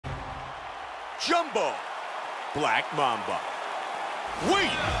Jumbo, Black Mamba. We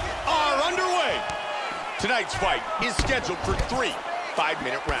are underway. Tonight's fight is scheduled for 3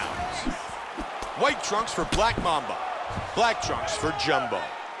 5-minute rounds. White trunks for Black Mamba, black trunks for Jumbo.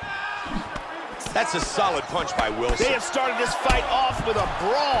 That's a solid punch by Wilson. They have started this fight off with a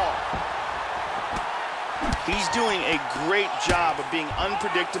brawl. He's doing a great job of being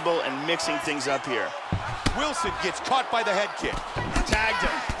unpredictable and mixing things up here. Wilson gets caught by the head kick. Tagged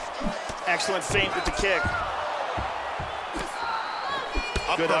him. Excellent feint with the kick.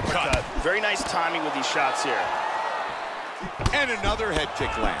 Good uppercut. Very nice timing with these shots here. And another head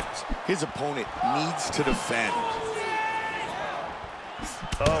kick lands. His opponent needs to defend.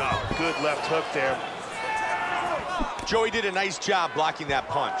 Oh, good left hook there. Joey did a nice job blocking that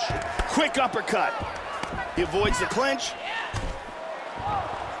punch. Quick uppercut. He avoids the clinch.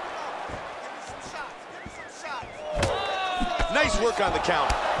 Nice work on the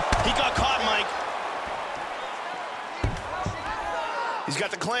counter. He got caught, Mike. He's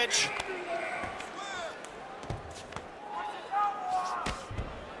got the clinch.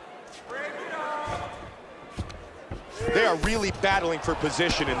 They are really battling for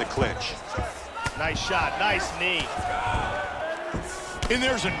position in the clinch. Nice shot, nice knee. And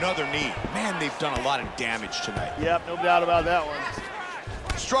there's another knee. Man, they've done a lot of damage tonight. Yep, no doubt about that one.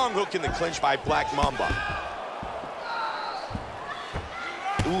 Strong hook in the clinch by Black Mamba.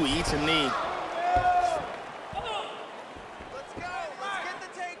 Ooh, he eats a knee. Let's go. Let's get the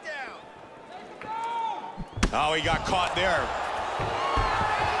takedown. Oh, he got caught there.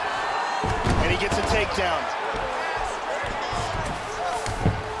 And he gets a takedown.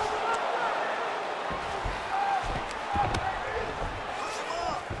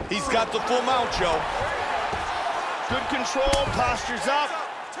 He's got the full mount, Joe. Good control, postures up.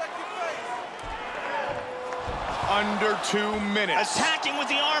 Under 2 minutes. Attacking with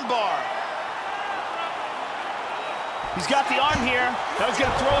the arm bar. He's got the arm here. Now he's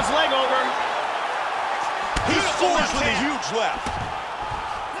gonna throw his leg over. He's forced with a huge left.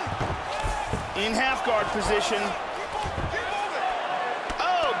 In half guard position.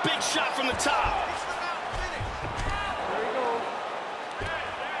 Oh, big shot from the top.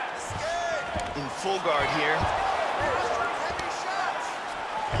 In full guard here.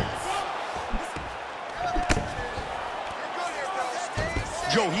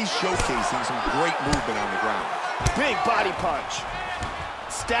 Joe, he's showcasing some great movement on the ground. Big body punch.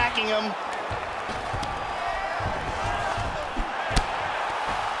 Stacking him.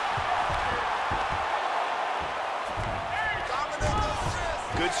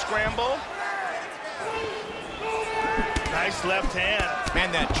 Good scramble. Nice left hand.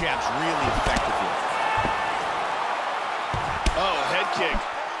 Man, that jab's really effective here. Oh, head kick.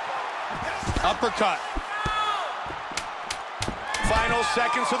 Uppercut. Final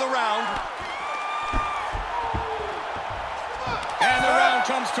seconds of the round. And the round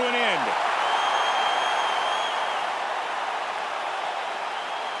comes to an end.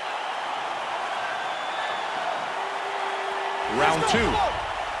 Round 2.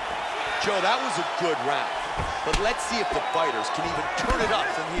 Joe, that was a good round. But let's see if the fighters can even turn it up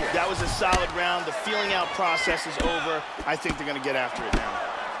from here. That was a solid round. The feeling out process is over. I think they're going to get after it now.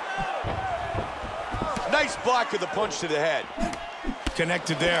 Nice block of the punch to the head.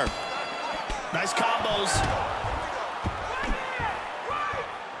 Connected there. Nice combos.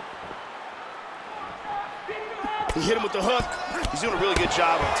 He hit him with the hook. He's doing a really good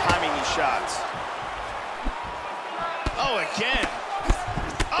job of timing these shots. Oh, again.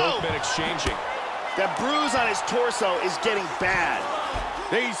 Both men exchanging. That bruise on his torso is getting bad.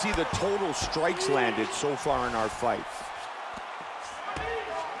 There you see the total strikes landed so far in our fight.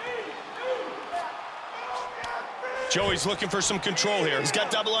 Joey's looking for some control here. He's got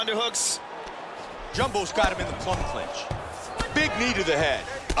double underhooks. Jumbo's got him in the plum clinch. Big knee to the head.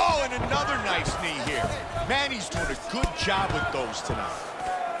 Oh, and another nice knee here. Man, he's doing a good job with those tonight.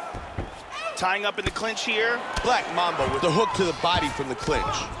 Tying up in the clinch here. Black Mamba with the hook to the body from the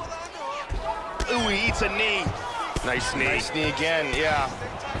clinch. Ooh, he eats a knee. Nice knee. Nice knee again, yeah.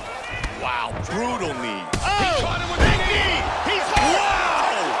 Wow, brutal knee. Oh! He caught him with a knee. He's hurt.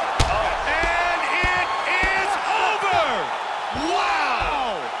 Wow! Oh. And it is over!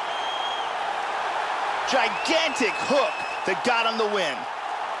 Wow! Gigantic hook that got him the win.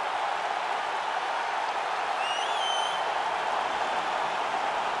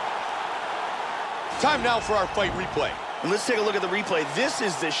 Time now for our fight replay. And let's take a look at the replay. This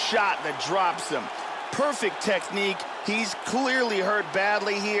is the shot that drops him. Perfect technique. He's clearly hurt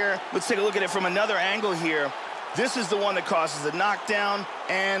badly here. Let's take a look at it from another angle here. This is the one that causes the knockdown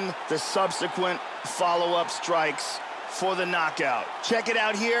and the subsequent follow-up strikes for the knockout. Check it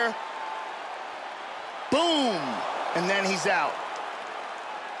out here. Boom! And then he's out.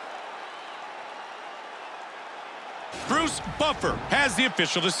 Bruce Buffer has the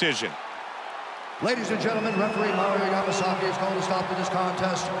official decision. Ladies and gentlemen, referee Mario Yamasaki is going to stop this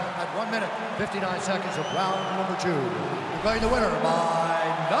contest at 1 minute, 59 seconds of round number 2. Declaring the winner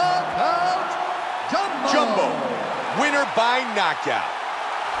by knockout, Jumbo. Winner by knockout.